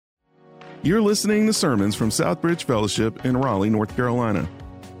You're listening to sermons from Southbridge Fellowship in Raleigh, North Carolina.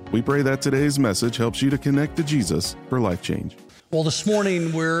 We pray that today's message helps you to connect to Jesus for life change. Well, this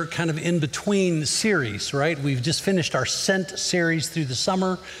morning we're kind of in between series, right? We've just finished our Sent series through the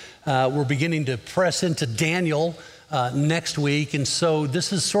summer. We're beginning to press into Daniel next week. And so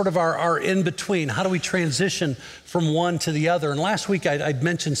this is sort of our in-between. How do we transition from one to the other? And last week I'd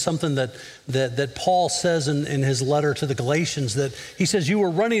mentioned something that Paul says in his letter to the Galatians, that he says, you were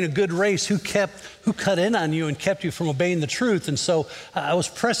running a good race. Who cut in on you and kept you from obeying the truth? And so I was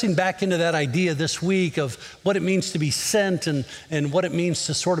pressing back into that idea this week of what it means to be sent and what it means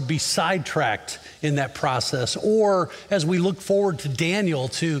to sort of be sidetracked in that process. Or as we look forward to Daniel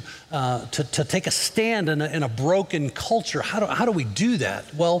to take a stand in a broken culture, how do we do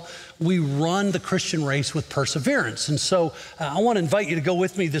that? Well, we run the Christian race with perseverance. And so I want to invite you to go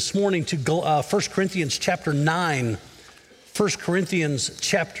with me this morning to 1 Corinthians chapter 9. 1 Corinthians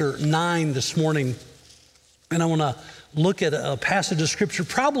chapter 9 this morning. And I want to look at a passage of Scripture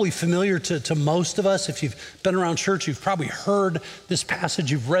probably familiar to most of us. If you've been around church, you've probably heard this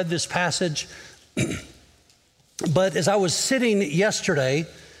passage, you've read this passage. But as I was sitting yesterday,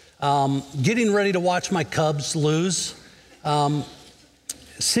 getting ready to watch my Cubs lose,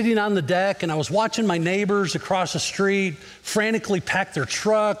 sitting on the deck, and I was watching my neighbors across the street frantically pack their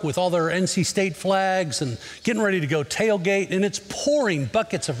truck with all their NC State flags and getting ready to go tailgate, and it's pouring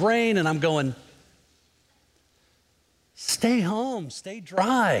buckets of rain, and I'm going, stay home, stay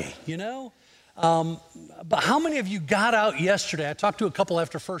dry, you know? But how many of you got out yesterday? I talked to a couple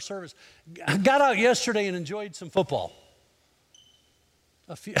after first service. Got out yesterday and enjoyed some football.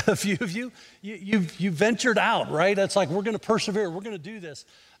 A few of you, you ventured out, right? It's like, we're going to persevere. We're going to do this.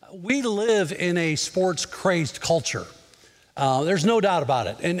 We live in a sports-crazed culture. There's no doubt about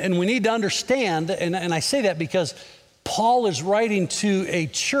it. And we need to understand, and I say that because Paul is writing to a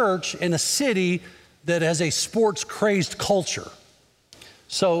church in a city that has a sports-crazed culture.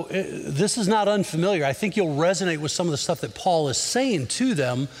 So this is not unfamiliar. I think you'll resonate with some of the stuff that Paul is saying to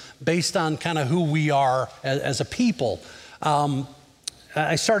them based on kind of who we are as a people.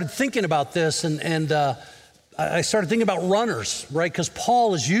 I started thinking about this, and I started thinking about runners, right? Because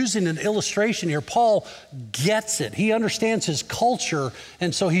Paul is using an illustration here. Paul gets it. He understands his culture,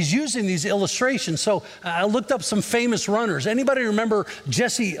 and so he's using these illustrations. So I looked up some famous runners. Anybody remember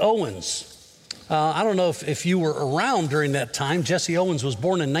Jesse Owens? I don't know if you were around during that time. Jesse Owens was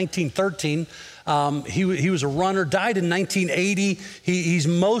born in 1913. He was a runner, died in 1980. He's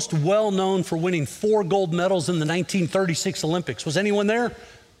most well known for winning 4 gold medals in the 1936 Olympics. Was anyone there?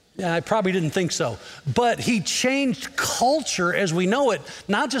 Yeah, I probably didn't think so. But he changed culture as we know it,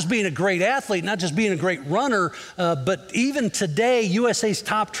 not just being a great athlete, not just being a great runner, but even today, USA's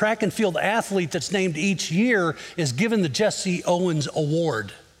top track and field athlete that's named each year is given the Jesse Owens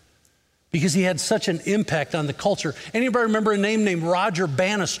Award, because he had such an impact on the culture. Anybody remember a name named Roger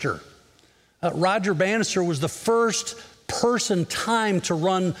Bannister? Roger Bannister was the first person timed to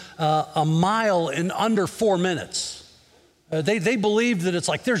run a mile in under 4 minutes. They believed that it's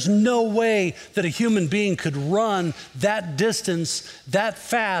like there's no way that a human being could run that distance that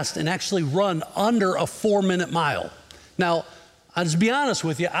fast and actually run under a 4-minute mile. Now, I'll just be honest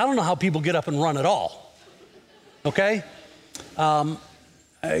with you, I don't know how people get up and run at all, okay?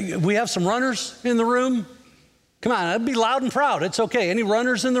 We have some runners in the room. Come on, I'd be loud and proud. It's okay. Any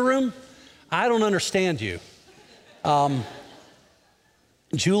runners in the room? I don't understand you.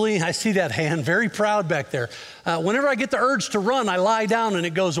 Julie, I see that hand, very proud back there. Whenever I get the urge to run, I lie down and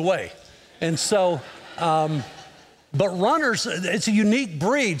it goes away. And so, but runners, it's a unique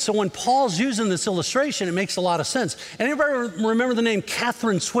breed. So when Paul's using this illustration, it makes a lot of sense. Anybody remember the name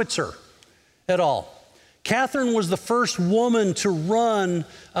Catherine Switzer at all? Catherine was the first woman to run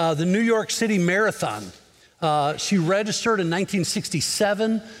the New York City Marathon. She registered in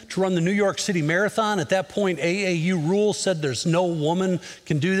 1967 to run the New York City Marathon. At that point, AAU rules said there's no woman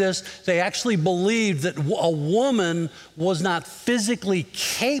can do this. They actually believed that a woman was not physically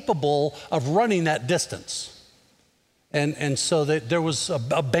capable of running that distance. And so there was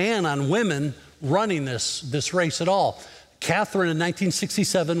a ban on women running this race at all. Catherine in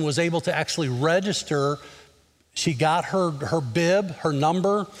 1967 was able to actually register. She got her bib, her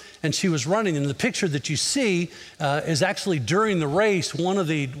number, and she was running. And the picture that you see is actually during the race, one of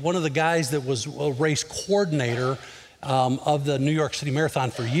the guys that was a race coordinator of the New York City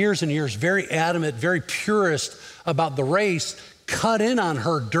Marathon for years and years, very adamant, very purist about the race, cut in on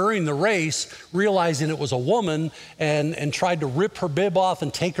her during the race, realizing it was a woman, and tried to rip her bib off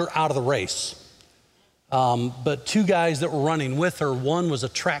and take her out of the race. But 2 guys that were running with her, one was a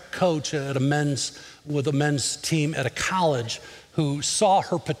track coach with a men's team at a college who saw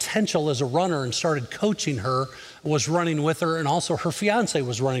her potential as a runner and started coaching her, was running with her, and also her fiance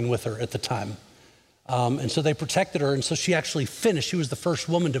was running with her at the time. And so they protected her, and so she actually finished. She was the first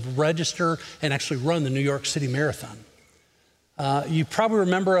woman to register and actually run the New York City Marathon. You probably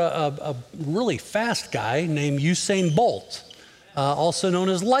remember a really fast guy named Usain Bolt, also known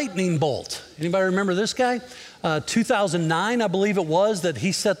as Lightning Bolt. Anybody remember this guy? 2009, I believe it was, that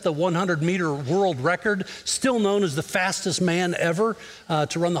he set the 100-meter world record, still known as the fastest man ever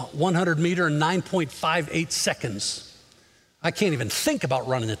to run the 100-meter in 9.58 seconds. I can't even think about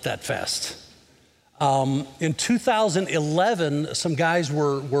running it that fast. In 2011, some guys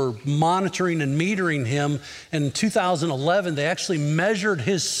were monitoring and metering him. And in 2011, they actually measured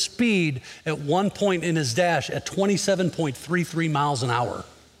his speed at one point in his dash at 27.33 miles an hour.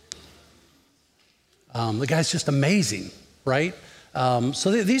 The guy's just amazing, right?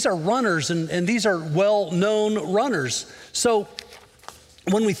 So these are runners, and these are well-known runners. So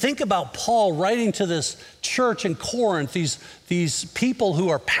when we think about Paul writing to this church in Corinth, these people who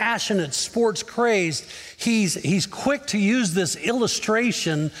are passionate, sports crazed, he's quick to use this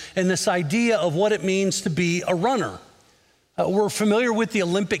illustration and this idea of what it means to be a runner. We're familiar with the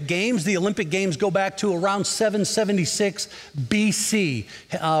Olympic Games. The Olympic Games go back to around 776 BC.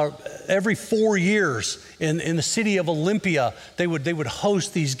 Every 4 years in the city of Olympia, they would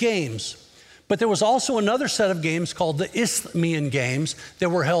host these games. But there was also another set of games called the Isthmian Games that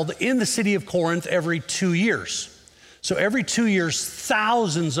were held in the city of Corinth every 2 years. So every 2 years,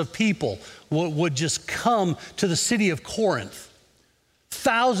 thousands of people would just come to the city of Corinth.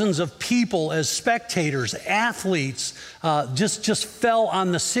 Thousands of people as spectators, athletes, just fell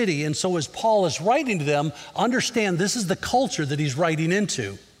on the city. And so as Paul is writing to them, understand this is the culture that he's writing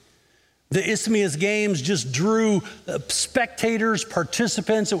into. The Isthmian Games just drew spectators,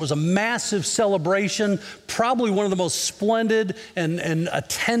 participants. It was a massive celebration, probably one of the most splendid and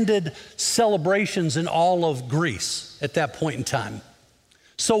attended celebrations in all of Greece at that point in time.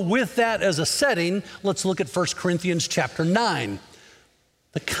 So with that as a setting, let's look at 1 Corinthians chapter 9.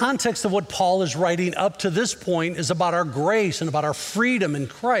 The context of what Paul is writing up to this point is about our grace and about our freedom in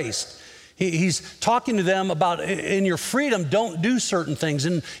Christ. He's talking to them about, in your freedom, don't do certain things.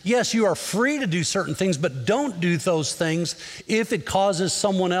 And yes, you are free to do certain things, but don't do those things if it causes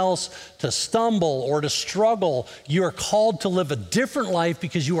someone else to stumble or to struggle. You are called to live a different life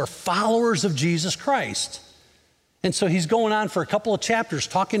because you are followers of Jesus Christ. And so he's going on for a couple of chapters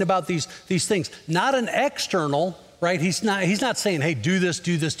talking about these things, not an external, right? He's not saying, hey, do this,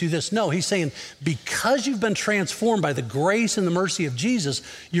 do this, do this. No, he's saying because you've been transformed by the grace and the mercy of Jesus,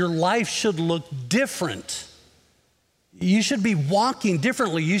 your life should look different. You should be walking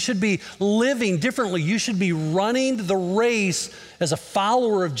differently. You should be living differently. You should be running the race as a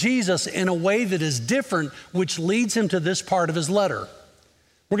follower of Jesus in a way that is different, which leads him to this part of his letter.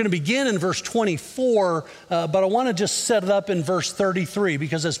 We're going to begin in verse 24, but I want to just set it up in verse 33,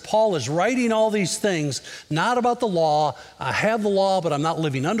 because as Paul is writing all these things, not about the law, I have the law, but I'm not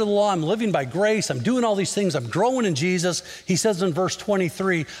living under the law. I'm living by grace. I'm doing all these things. I'm growing in Jesus. He says in verse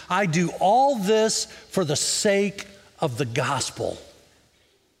 23, I do all this for the sake of the gospel.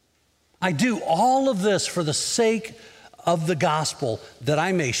 I do all of this for the sake of the gospel, that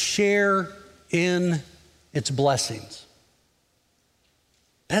I may share in its blessings.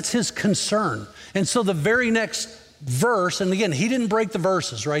 That's his concern. And so the very next verse, and again, he didn't break the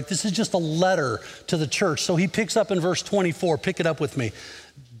verses, right? This is just a letter to the church. So he picks up in verse 24. Pick it up with me.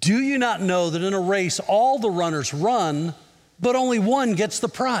 Do you not know that in a race all the runners run, but only one gets the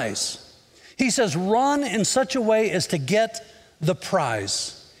prize? He says, run in such a way as to get the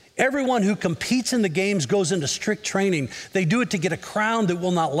prize. Everyone who competes in the games goes into strict training. They do it to get a crown that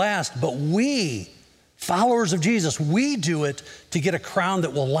will not last, but we, followers of Jesus, we do it to get a crown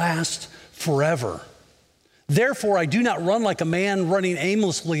that will last forever. Therefore, I do not run like a man running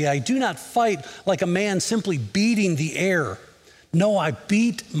aimlessly. I do not fight like a man simply beating the air. No, I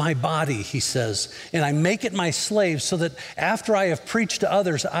beat my body, he says, and I make it my slave so that after I have preached to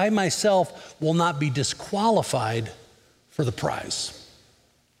others, I myself will not be disqualified for the prize.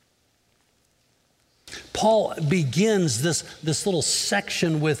 Paul begins this little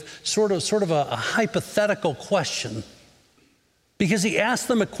section with sort of a hypothetical question, because he asks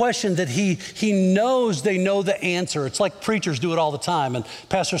them a question that he knows they know the answer. It's like preachers do it all the time. And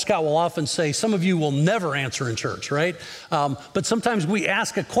Pastor Scott will often say, some of you will never answer in church, right? But sometimes we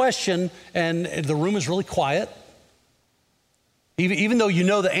ask a question and the room is really quiet. Even though you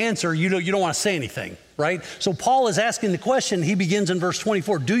know the answer, you don't want to say anything, right? So Paul is asking the question. He begins in verse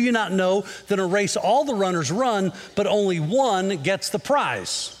 24. Do you not know that in a race all the runners run, but only one gets the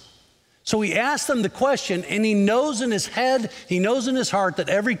prize? So he asked them the question, and he knows in his head, he knows in his heart that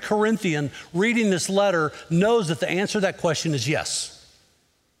every Corinthian reading this letter knows that the answer to that question is yes.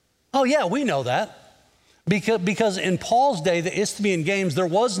 Oh yeah, we know that. Because in Paul's day, the Isthmian Games, there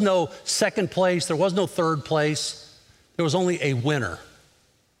was no second place, there was no third place. There was only a winner.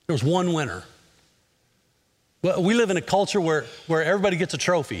 There was one winner. Well, we live in a culture where everybody gets a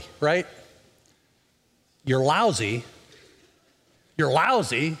trophy, right? You're lousy,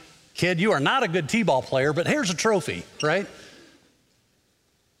 kid, you are not a good t-ball player, but here's a trophy, right?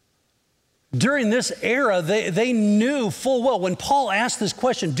 During this era, they knew full well, when Paul asked this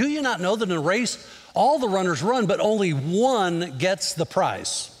question, do you not know that in a race, all the runners run, but only one gets the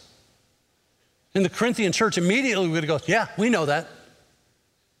prize? And the Corinthian church immediately would go, yeah, we know that.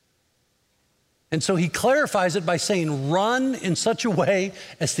 And so he clarifies it by saying, run in such a way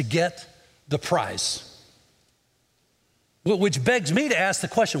as to get the prize. Which begs me to ask the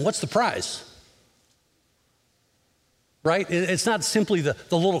question, what's the prize? Right? It's not simply the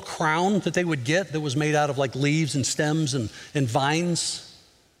little crown that they would get that was made out of like leaves and stems and vines.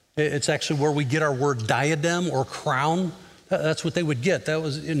 It's actually where we get our word diadem or crown. That's what they would get. That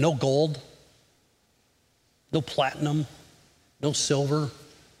was no gold, no platinum, no silver,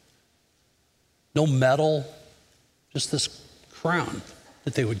 no metal, just this crown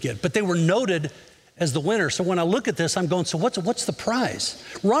that they would get. But they were noted as the winner. So when I look at this, I'm going, so what's the prize?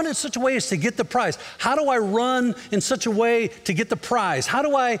 Run in such a way as to get the prize. How do I run in such a way to get the prize? How do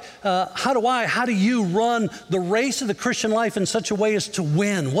you run the race of the Christian life in such a way as to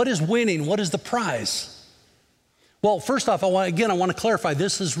win? What is winning? What is the prize? Well, first off, I want to clarify,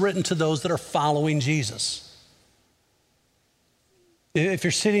 this is written to those that are following Jesus. If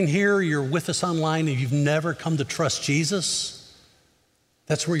you're sitting here, you're with us online, and you've never come to trust Jesus,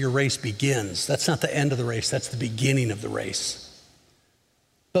 that's where your race begins. That's not the end of the race. That's the beginning of the race.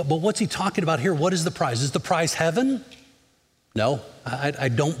 But what's he talking about here? What is the prize? Is the prize heaven? No, I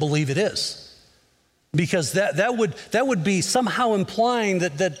don't believe it is. Because that would be somehow implying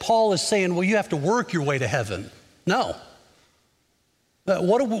that Paul is saying, well, you have to work your way to heaven. No.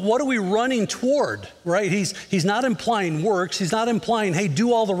 What are we running toward, right? He's not implying works. He's not implying, hey,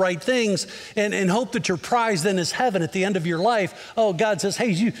 do all the right things and hope that your prize then is heaven at the end of your life. Oh, God says,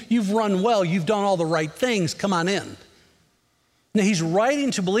 hey, you've run well. You've done all the right things. Come on in. Now, he's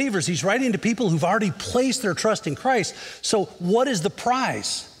writing to believers. He's writing to people who've already placed their trust in Christ. So what is the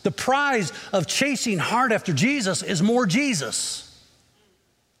prize? The prize of chasing hard after Jesus is more Jesus.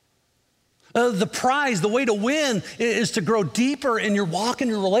 The prize, the way to win is to grow deeper in your walk in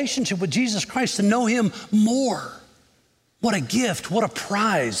your relationship with Jesus Christ, to know him more. What a gift, what a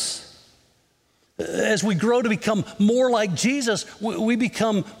prize. As we grow to become more like Jesus, we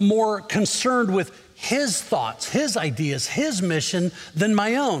become more concerned with his thoughts, his ideas, his mission than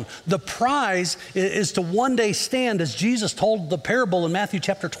my own. The prize is to one day stand, as Jesus told the parable in Matthew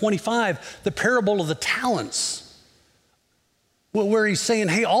chapter 25, the parable of the talents. Where he's saying,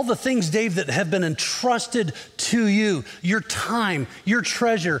 hey, all the things, Dave, that have been entrusted to you, your time, your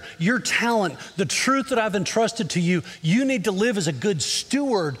treasure, your talent, the truth that I've entrusted to you, you need to live as a good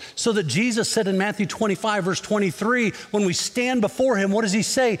steward, so that Jesus said in Matthew 25, verse 23, when we stand before him, what does he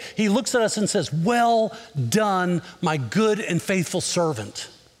say? He looks at us and says, well done, my good and faithful servant.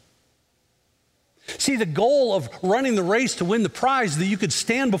 See, the goal of running the race to win the prize is that you could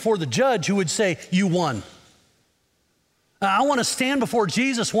stand before the judge who would say, you won. I want to stand before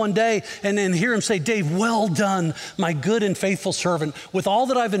Jesus one day and then hear him say, Dave, well done, my good and faithful servant. With all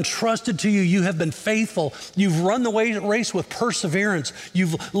that I've entrusted to you, you have been faithful. You've run the race with perseverance.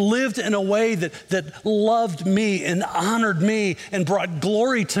 You've lived in a way that loved me and honored me and brought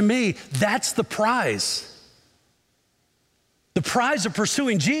glory to me. That's the prize. The prize of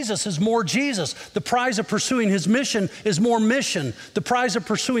pursuing Jesus is more Jesus. The prize of pursuing his mission is more mission. The prize of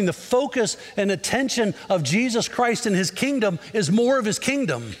pursuing the focus and attention of Jesus Christ and his kingdom is more of his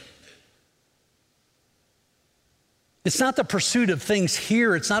kingdom. It's not the pursuit of things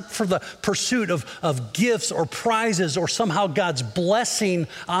here. It's not for the pursuit of gifts or prizes or somehow God's blessing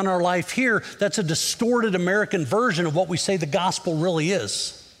on our life here. That's a distorted American version of what we say the gospel really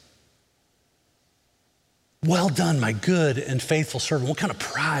is. Well done, my good and faithful servant. What kind of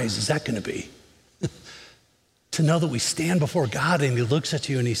prize is that going to be? To know that we stand before God and he looks at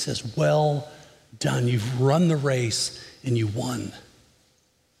you and he says, well done. You've run the race and you won.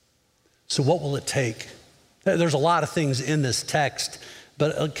 So what will it take? There's a lot of things in this text,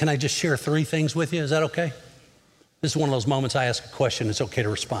 but can I just share 3 things with you? Is that okay? This is one of those moments I ask a question. It's okay to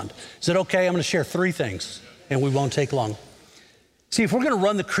respond. Is it okay? I'm going to share 3 things and we won't take long. See, if we're going to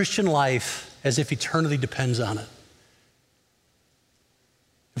run the Christian life as if eternity depends on it,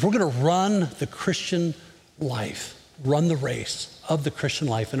 If we're going to run the Christian life, run the race of the Christian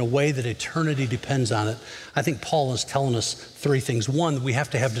life in a way that eternity depends on it, I think Paul is telling us three things. One, we have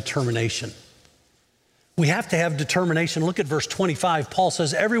to have determination. We have to have determination. Look at verse 25. Paul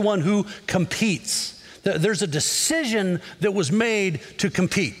says, everyone who competes. There's a decision that was made to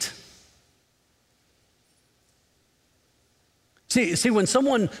compete. See, when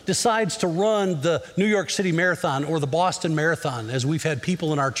someone decides to run the New York City Marathon or the Boston Marathon, as we've had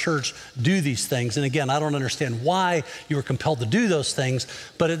people in our church do these things, and again, I don't understand why you were compelled to do those things,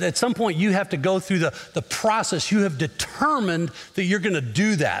 but at some point you have to go through the process. You have determined that you're going to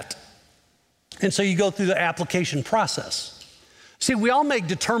do that. And so you go through the application process. See, we all make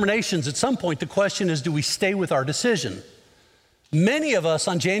determinations at some point. The question is, do we stay with our decision? Many of us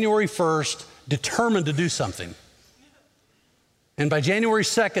on January 1st determined to do something. And by January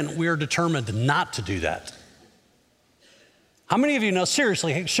 2nd, we are determined not to do that. How many of you know,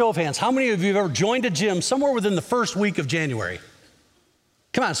 seriously, show of hands, how many of you have ever joined a gym somewhere within the first week of January?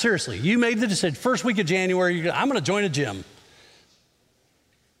 Come on, seriously. You made the decision, first week of January, I'm going to join a gym.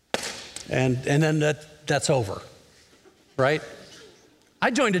 And then that's over, right?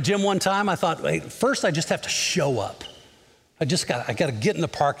 I joined a gym one time. I thought, wait, first I just have to show up. I got to get in the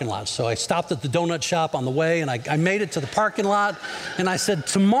parking lot. So I stopped at the donut shop on the way, and I made it to the parking lot, and I said,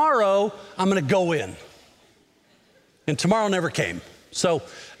 tomorrow I'm going to go in. And tomorrow never came. So,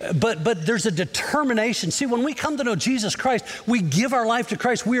 but there's a determination. See, when we come to know Jesus Christ, we give our life to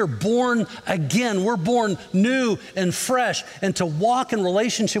Christ. We are born again. We're born new and fresh. And to walk in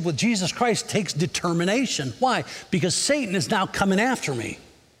relationship with Jesus Christ takes determination. Why? Because Satan is now coming after me.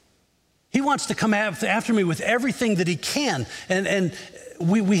 He wants to come after me with everything that he can. And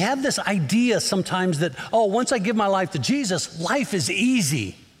we have this idea sometimes that, oh, once I give my life to Jesus, life is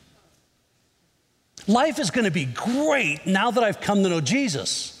easy. Life is going to be great now that I've come to know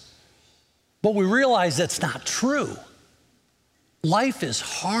Jesus. But we realize that's not true. Life is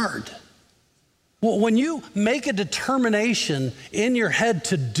hard. Well, when you make a determination in your head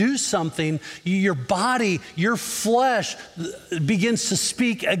to do something, your body, your flesh begins to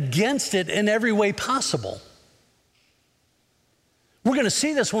speak against it in every way possible. We're going to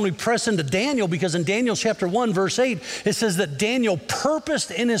see this when we press into Daniel, because in Daniel chapter 1, verse 8, it says that Daniel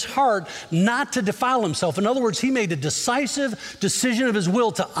purposed in his heart not to defile himself. In other words, he made a decisive decision of his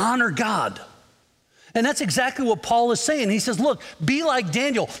will to honor God. And that's exactly what Paul is saying. He says, look, be like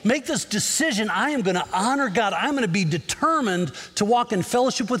Daniel. Make this decision. I am going to honor God. I'm going to be determined to walk in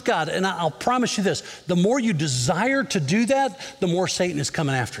fellowship with God. And I'll promise you this, the more you desire to do that, the more Satan is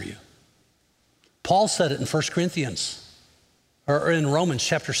coming after you. Paul said it in 1 Corinthians, or in Romans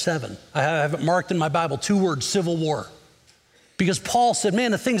chapter 7. I have it marked in my Bible, 2 words, civil war. Because Paul said, man,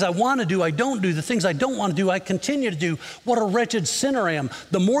 the things I want to do, I don't do. The things I don't want to do, I continue to do. What a wretched sinner I am.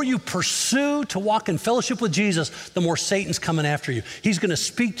 The more you pursue to walk in fellowship with Jesus, the more Satan's coming after you. He's going to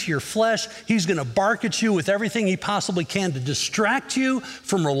speak to your flesh. He's going to bark at you with everything he possibly can to distract you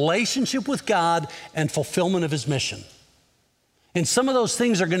from relationship with God and fulfillment of his mission. And some of those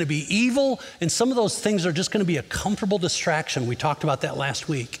things are going to be evil, and some of those things are just going to be a comfortable distraction. We talked about that last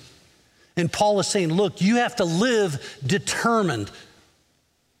week. And Paul is saying, look, you have to live determined.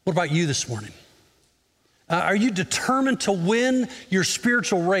 What about you this morning? Are you determined to win your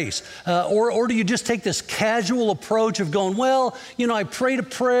spiritual race? Or do you just take this casual approach of going, well, you know, I prayed a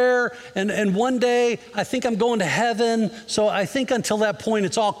prayer and one day I think I'm going to heaven. So I think until that point,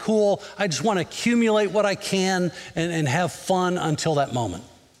 it's all cool. I just want to accumulate what I can and have fun until that moment.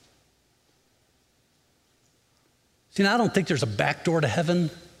 See, now I don't think there's a back door to heaven.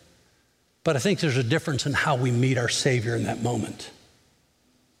 But I think there's a difference in how we meet our Savior in that moment.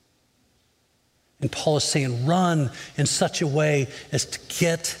 And Paul is saying, run in such a way as to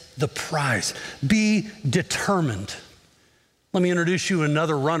get the prize. Be determined. Let me introduce you to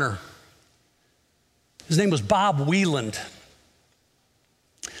another runner. His name was Bob Wieland.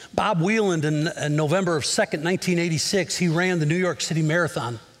 Bob Wieland, in November of 2nd, 1986, he ran the New York City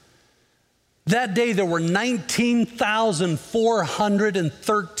Marathon. That day, there were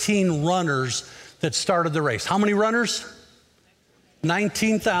 19,413 runners that started the race. How many runners?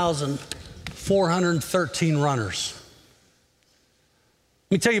 19,413 runners.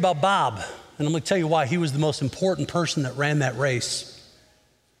 Let me tell you about Bob, and I'm going to tell you why he was the most important person that ran that race.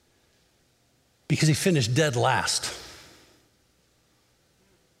 Because he finished dead last.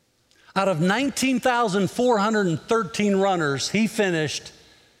 Out of 19,413 runners, he finished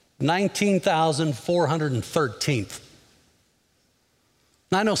 19,413th.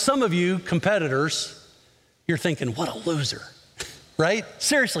 Now, I know some of you competitors, you're thinking, what a loser, right?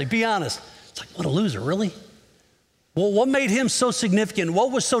 Seriously, be honest. It's like, what a loser, really? Well, what made him so significant?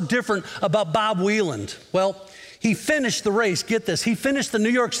 What was so different about Bob Wieland? Well, he finished the race. Get this. He finished the New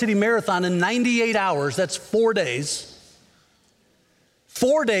York City Marathon in 98 hours. That's 4 days.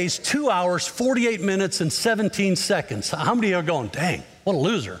 4 days, 2 hours, 48 minutes, and 17 seconds. How many are going, dang, what a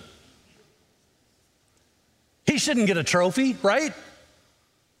loser? He shouldn't get a trophy, right?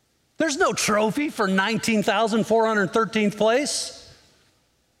 There's no trophy for 19,413th place.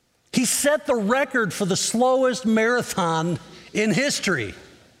 He set the record for the slowest marathon in history.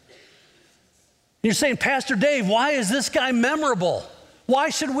 You're saying, Pastor Dave, why is this guy memorable? Why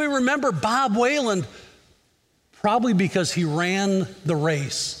should we remember Bob Wieland? Probably because he ran the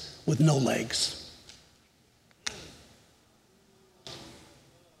race with no legs.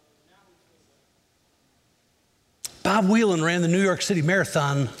 Bob Wieland ran the New York City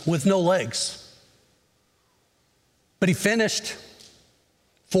Marathon with no legs. But he finished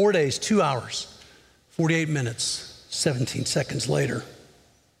 4 days, 2 hours, 48 minutes, 17 seconds later.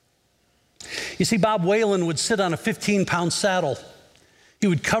 You see, Bob Wieland would sit on a 15-pound saddle. He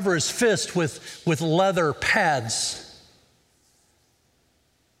would cover his fist with leather pads.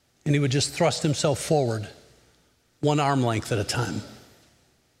 And he would just thrust himself forward 1 arm length at a time.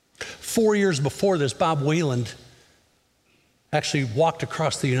 4 years before this, Bob Wieland actually walked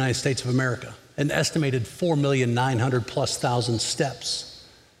across the United States of America, an estimated 4,900,000+ steps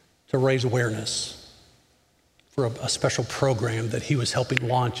to raise awareness for a special program that he was helping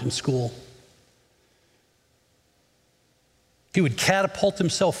launch in school. He would catapult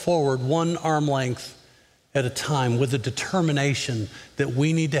himself forward 1 arm length at a time with a determination that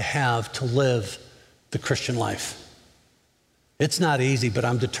we need to have to live the Christian life. It's not easy, but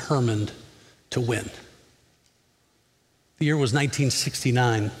I'm determined to win. The year was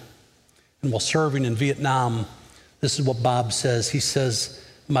 1969, and while serving in Vietnam, this is what Bob says. He says,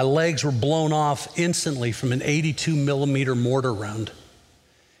 my legs were blown off instantly from an 82 millimeter mortar round.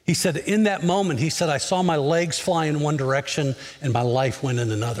 He said, in that moment, he said, I saw my legs fly in one direction and my life went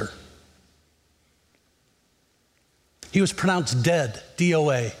in another. He was pronounced dead,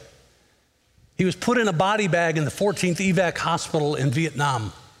 DOA. He was put in a body bag in the 14th Evac hospital in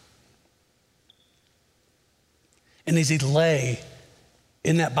Vietnam. And as he lay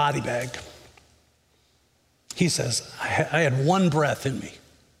in that body bag, he says, I had 1 breath in me.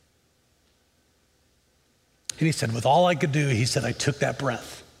 And he said, with all I could do, he said, I took that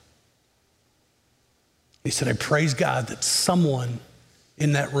breath. He said, I praise God that someone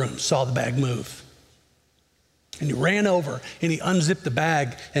in that room saw the bag move. And he ran over and he unzipped the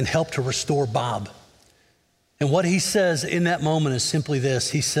bag and helped to restore Bob. And what he says in that moment is simply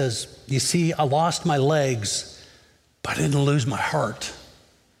this. He says, you see, I lost my legs, but I didn't lose my heart.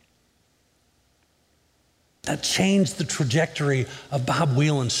 That changed the trajectory of Bob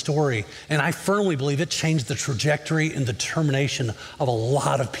Wieland's story. And I firmly believe it changed the trajectory and determination of a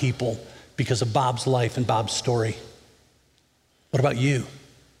lot of people because of Bob's life and Bob's story. What about you?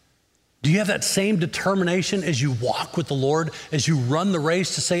 Do you have that same determination as you walk with the Lord, as you run the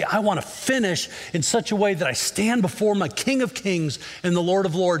race to say, I want to finish in such a way that I stand before my King of Kings and the Lord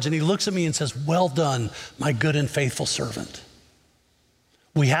of Lords, and he looks at me and says, well done, my good and faithful servant.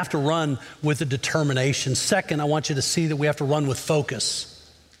 We have to run with a determination. Second, I want you to see that we have to run with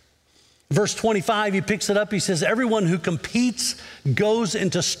focus. Verse 25, he picks it up. He says, everyone who competes goes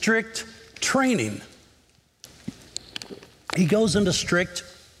into strict training. He goes into strict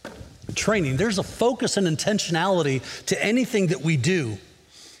training. There's a focus and intentionality to anything that we do.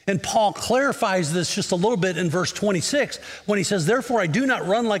 And Paul clarifies this just a little bit in verse 26 when he says, therefore I do not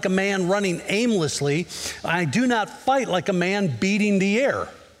run like a man running aimlessly. I do not fight like a man beating the air.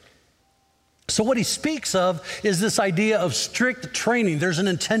 So what he speaks of is this idea of strict training. There's an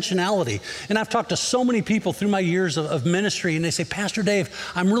intentionality. And I've talked to so many people through my years of ministry, and they say, Pastor Dave,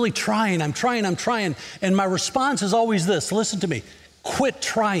 I'm really trying. I'm trying. And my response is always this. Listen to me. Quit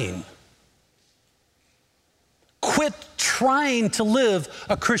trying. Quit trying to live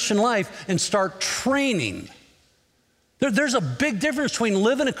a Christian life and start training. There's a big difference between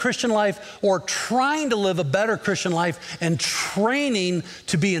living a Christian life or trying to live a better Christian life and training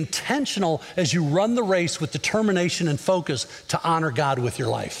to be intentional as you run the race with determination and focus to honor God with your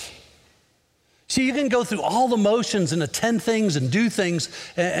life. See, you can go through all the motions and attend things and do things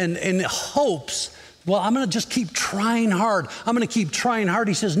and in hopes, well, I'm going to just keep trying hard. I'm going to keep trying hard.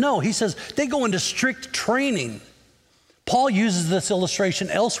 He says, no. He says, they go into strict training. Paul uses this illustration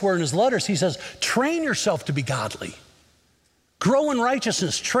elsewhere in his letters. He says, train yourself to be godly. Grow in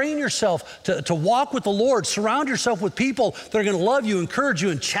righteousness. Train yourself to walk with the Lord. Surround yourself with people that are going to love you, encourage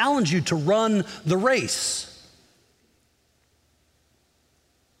you, and challenge you to run the race.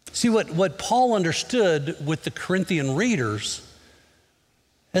 See, what Paul understood with the Corinthian readers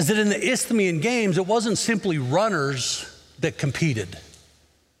is that in the Isthmian Games, it wasn't simply runners that competed.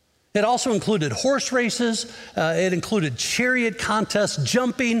 It also included horse races, it included chariot contests,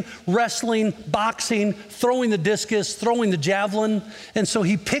 jumping, wrestling, boxing, throwing the discus, throwing the javelin. And so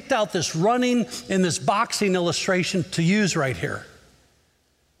he picked out this running and this boxing illustration to use right here.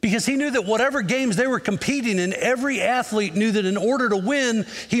 Because he knew that whatever games they were competing in, every athlete knew that in order to win,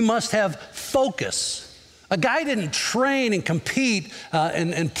 he must have focus. A guy didn't train and compete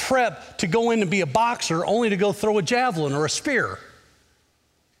and prep to go in and be a boxer only to go throw a javelin or a spear.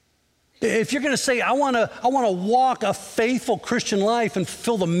 If you're going to say, I want to walk a faithful Christian life and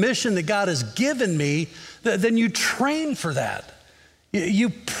fulfill the mission that God has given me, then you train for that. You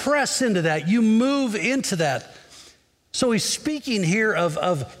press into that. You move into that. So he's speaking here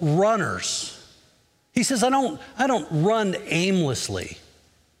of runners. He says, I don't run aimlessly.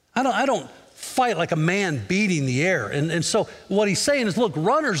 I don't fight like a man beating the air. And so what he's saying is, look,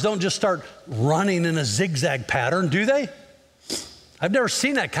 runners don't just start running in a zigzag pattern, do they? I've never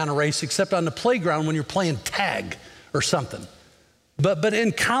seen that kind of race except on the playground when you're playing tag or something. But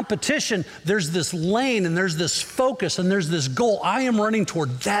in competition, there's this lane and there's this focus and there's this goal. I am running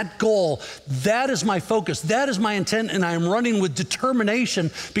toward that goal. That is my focus. That is my intent, and I am running with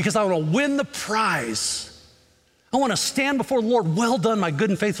determination because I want to win the prize. I want to stand before the Lord. Well done, my good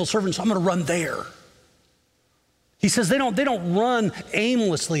and faithful servant. So I'm going to run there. He says they don't run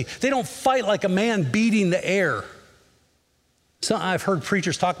aimlessly. They don't fight like a man beating the air. So I've heard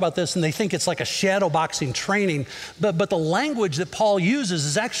preachers talk about this, and they think it's like a shadow boxing training. But the language that Paul uses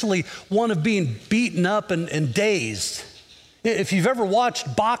is actually one of being beaten up and dazed. If you've ever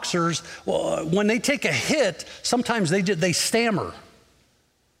watched boxers, when they take a hit, sometimes they stammer.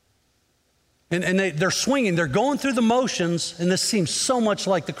 And they're swinging, they're going through the motions, and this seems so much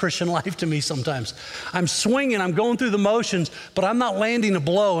like the Christian life to me sometimes. I'm swinging, I'm going through the motions, but I'm not landing a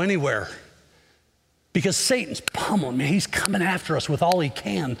blow anywhere. Because Satan's pummeling me. He's coming after us with all he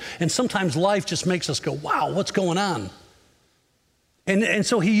can. And sometimes life just makes us go, wow, what's going on? And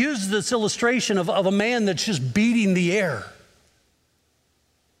so he uses this illustration of a man that's just beating the air.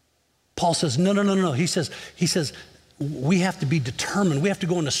 Paul says, no. He says, we have to be determined. We have to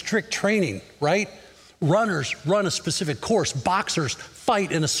go into strict training, right? Runners run a specific course. Boxers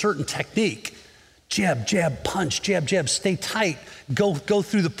fight in a certain technique. Jab, jab, punch, jab, jab, stay tight. Go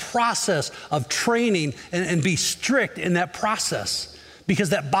through the process of training and be strict in that process.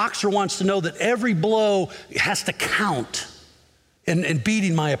 Because that boxer wants to know that every blow has to count in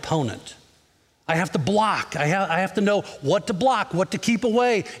beating my opponent. I have to block. I have to know what to block, what to keep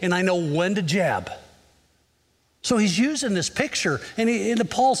away, and I know when to jab. So he's using this picture, and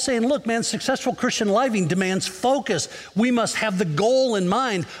Paul's saying, look, man, successful Christian living demands focus. We must have the goal in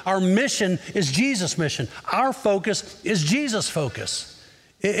mind. Our mission is Jesus' mission. Our focus is Jesus' focus.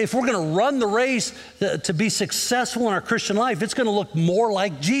 If we're going to run the race to be successful in our Christian life, it's going to look more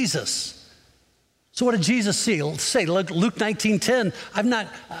like Jesus. So what did Jesus say? Luke 19:10,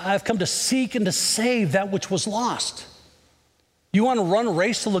 I've come to seek and to save that which was lost. You want to run a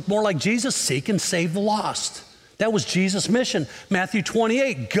race to look more like Jesus? Seek and save the lost. That was Jesus' mission. Matthew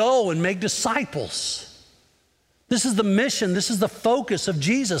 28, go and make disciples. This is the mission. This is the focus of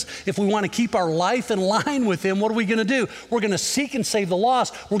Jesus. If we want to keep our life in line with him, what are we going to do? We're going to seek and save the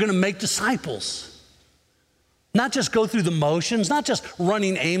lost. We're going to make disciples. Not just go through the motions, not just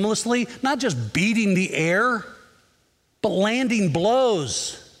running aimlessly, not just beating the air, but landing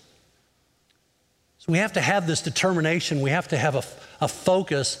blows. So we have to have this determination. We have to have a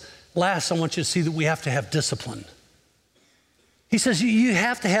focus. Last, I want you to see that we have to have discipline. He says you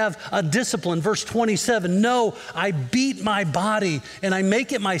have to have a discipline. Verse 27, no, I beat my body and I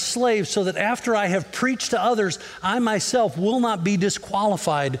make it my slave so that after I have preached to others, I myself will not be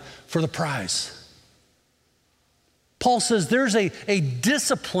disqualified for the prize. Paul says there's a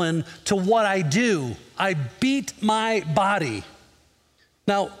discipline to what I do. I beat my body.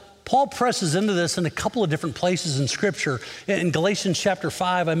 Now, Paul presses into this in a couple of different places in Scripture. In Galatians chapter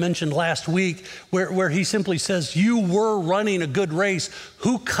 5, I mentioned last week, where he simply says, you were running a good race.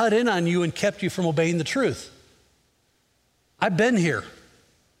 Who cut in on you and kept you from obeying the truth? I've been here.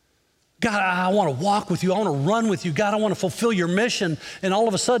 God, I want to walk with you. I want to run with you. God, I want to fulfill your mission. And all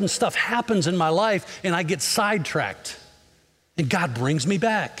of a sudden, stuff happens in my life, and I get sidetracked. And God brings me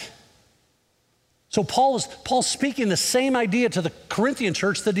back. So Paul's speaking the same idea to the Corinthian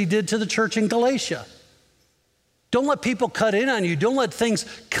church that he did to the church in Galatia. Don't let people cut in on you. Don't let things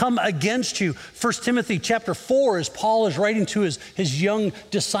come against you. 1 Timothy chapter 4, as Paul is writing to his young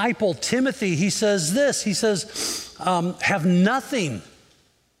disciple Timothy, he says this. He says, have nothing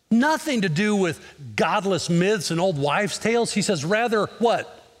Nothing to do with godless myths and old wives' tales. He says, rather,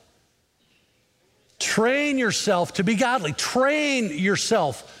 what? Train yourself to be godly. Train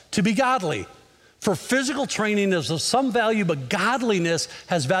yourself to be godly. For physical training is of some value, but godliness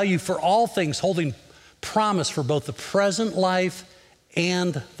has value for all things, holding promise for both the present life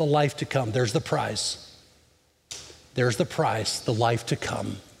and the life to come. There's the prize. There's the prize, the life to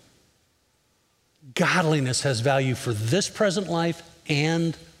come. Godliness has value for this present life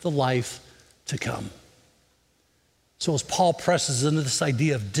and the life to come. So as Paul presses into this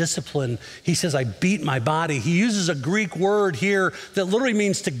idea of discipline, he says, I beat my body. He uses a Greek word here that literally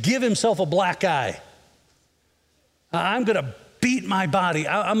means to give himself a black eye. I'm going to beat my body.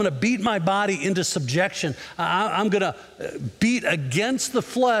 I'm going to beat my body into subjection. I'm going to beat against the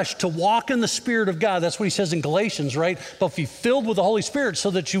flesh to walk in the Spirit of God. That's what he says in Galatians, right? But be filled with the Holy Spirit so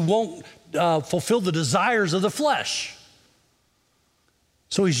that you won't fulfill the desires of the flesh.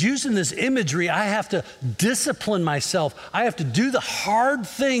 So he's using this imagery. I have to discipline myself. I have to do the hard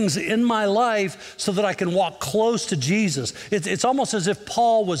things in my life so that I can walk close to Jesus. It's almost as if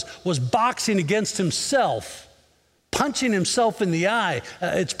Paul was boxing against himself, punching himself in the eye.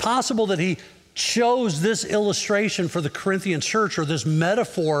 It's possible that he chose this illustration for the Corinthian church, or this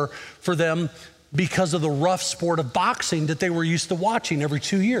metaphor for them, because of the rough sport of boxing that they were used to watching every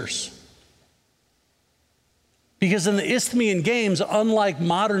 2 years. Because in the Isthmian Games, unlike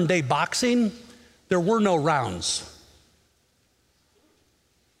modern day boxing, there were no rounds.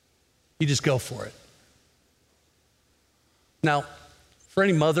 You just go for it. Now, for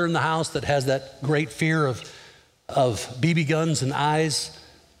any mother in the house that has that great fear of BB guns and eyes,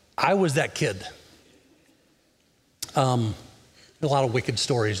 I was that kid. A lot of wicked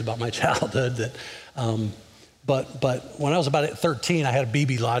stories about my childhood. But when I was about 13, I had a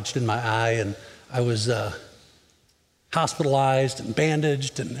BB lodged in my eye, and I was hospitalized and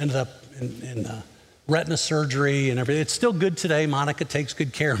bandaged and ended up in retina surgery and everything. It's still good today. Monica takes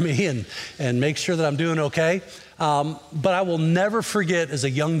good care of me and makes sure that I'm doing okay. But I will never forget, as a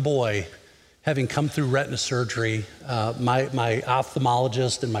young boy, having come through retina surgery, my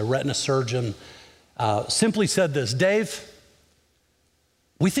ophthalmologist and my retina surgeon simply said this: Dave,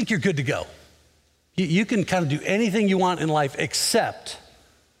 we think you're good to go. You can kind of do anything you want in life, except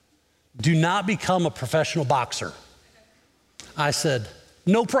do not become a professional boxer. I said,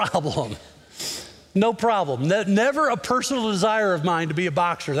 no problem. No problem. Never a personal desire of mine to be a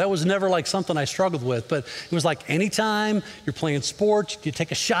boxer. That was never like something I struggled with. But it was like anytime you're playing sports, you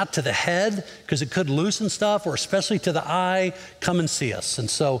take a shot to the head because it could loosen stuff, or especially to the eye, come and see us. And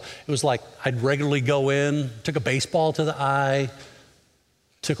so it was like I'd regularly go in, took a baseball to the eye,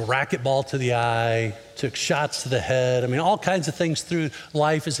 took a racquetball to the eye, took shots to the head. I mean, all kinds of things through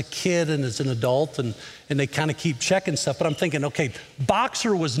life as a kid and as an adult, and they kind of keep checking stuff. But I'm thinking, okay,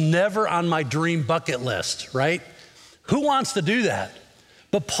 boxer was never on my dream bucket list, right? Who wants to do that?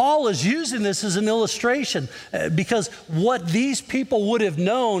 But Paul is using this as an illustration because what these people would have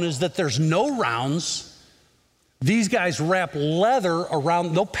known is that there's no rounds. These guys wrap leather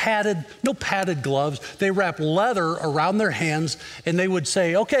around, no padded gloves. They wrap leather around their hands, and they would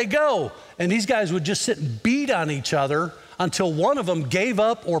say, okay, go. And these guys would just sit and beat on each other until one of them gave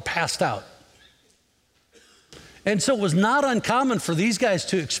up or passed out. And so it was not uncommon for these guys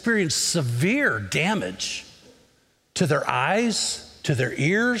to experience severe damage to their eyes, to their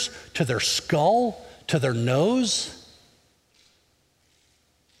ears, to their skull, to their nose.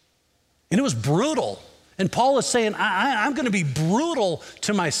 And it was brutal. And Paul is saying, I'm going to be brutal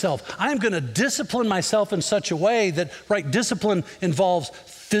to myself. I'm going to discipline myself in such a way that, right, discipline involves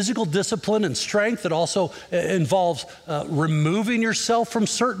physical discipline and strength. It also involves removing yourself from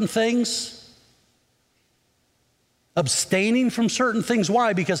certain things, abstaining from certain things.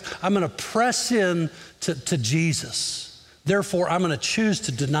 Why? Because I'm going to press in to Jesus. Therefore, I'm going to choose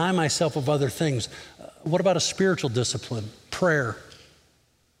to deny myself of other things. What about a spiritual discipline? Prayer.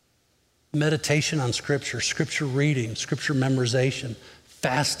 Meditation on scripture reading, scripture memorization,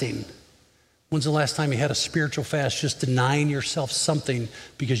 fasting. When's the last time you had a spiritual fast, just denying yourself something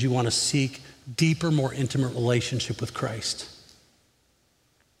because you want to seek deeper, more intimate relationship with Christ?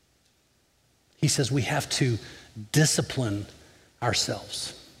 He says we have to discipline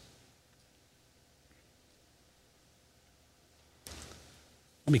ourselves.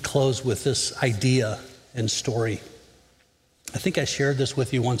 Let me close with this idea and story. I think I shared this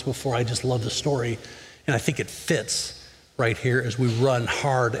with you once before. I just love the story, and I think it fits right here as we run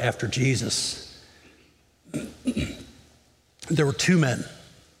hard after Jesus. There were two men.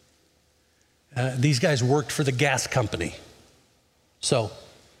 These guys worked for the gas company. So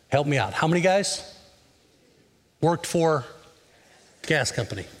help me out. How many guys worked for gas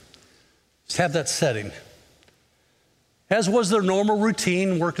company? Just have that setting. As was their normal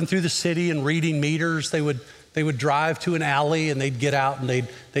routine, working through the city and reading meters, they would drive to an alley and they'd get out and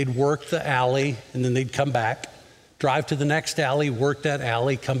they'd work the alley and then they'd come back, drive to the next alley, work that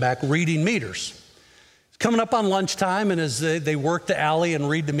alley, come back reading meters. It's coming up on lunchtime, and as they work the alley and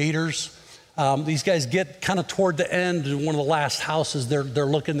read the meters, these guys get kind of toward the end, in one of the last houses, they're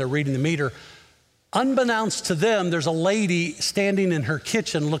reading the meter. Unbeknownst to them, there's a lady standing in her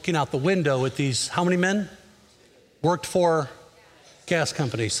kitchen looking out the window at these, how many men? Worked for gas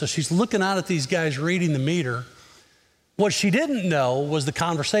companies. So she's looking out at these guys reading the meter. What she didn't know was the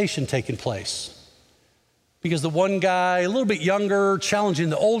conversation taking place. Because the one guy, a little bit younger,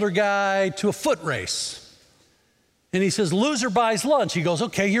 challenging the older guy to a foot race. And he says, loser buys lunch. He goes,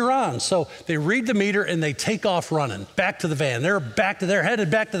 okay, you're on. So they read the meter and they take off running back to the van. They're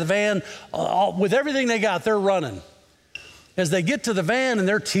headed back to the van with everything they got. They're running. As they get to the van and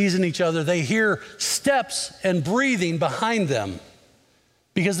they're teasing each other, they hear steps and breathing behind them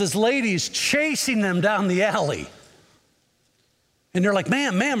because this lady's chasing them down the alley. And they're like,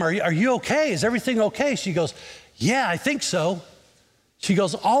 ma'am, are you okay? Is everything okay? She goes, yeah, I think so. She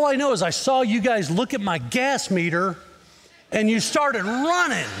goes, all I know is I saw you guys look at my gas meter and you started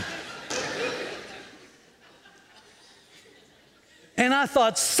running. And I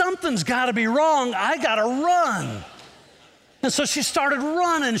thought, something's got to be wrong. I got to run. And so she started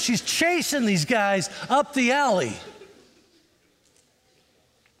running. She's chasing these guys up the alley.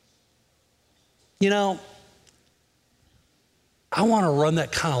 You know, I want to run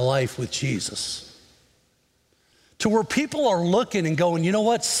that kind of life with Jesus. To where people are looking and going, you know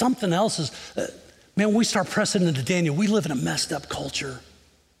what, something else is, man, we start pressing into Daniel. We live in a messed up culture.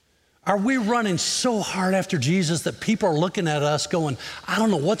 Are we running so hard after Jesus that people are looking at us going, I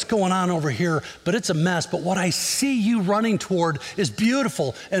don't know what's going on over here, but it's a mess. But what I see you running toward is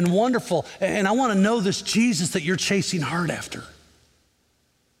beautiful and wonderful. And I want to know this Jesus that you're chasing hard after.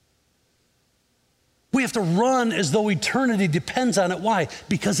 We have to run as though eternity depends on it. Why?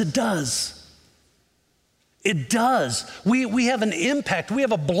 Because it does. It does. We have an impact. We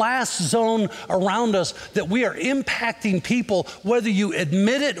have a blast zone around us that we are impacting people, whether you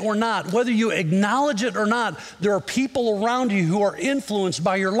admit it or not, whether you acknowledge it or not. There are people around you who are influenced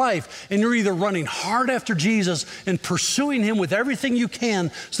by your life, and you're either running hard after Jesus and pursuing him with everything you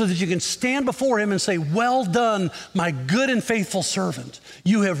can so that you can stand before him and say, well done, my good and faithful servant.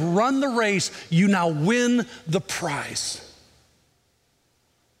 You have run the race. You now win the prize.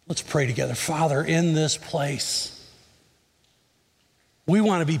 Let's pray together. Father, in this place, we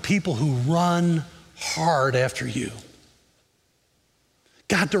want to be people who run hard after you.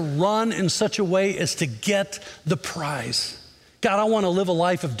 God, to run in such a way as to get the prize. God, I want to live a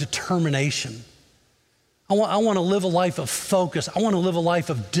life of determination. I want to live a life of focus. I want to live a life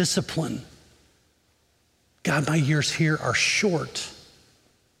of discipline. God, my years here are short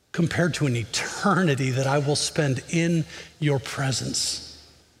compared to an eternity that I will spend in your presence.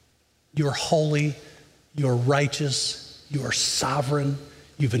 You're holy, you're righteous, you are sovereign.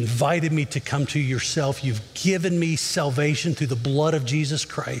 You've invited me to come to yourself. You've given me salvation through the blood of Jesus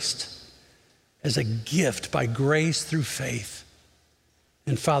Christ as a gift by grace through faith.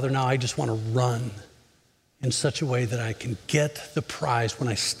 And Father, now I just want to run in such a way that I can get the prize when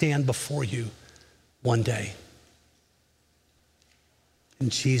I stand before you one day. In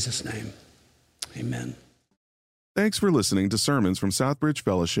Jesus' name, amen. Thanks for listening to sermons from Southbridge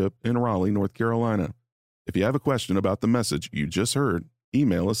Fellowship in Raleigh, North Carolina. If you have a question about the message you just heard,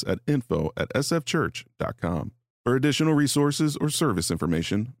 email us at info@sfchurch.com. For additional resources or service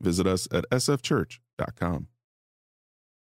information, visit us at sfchurch.com.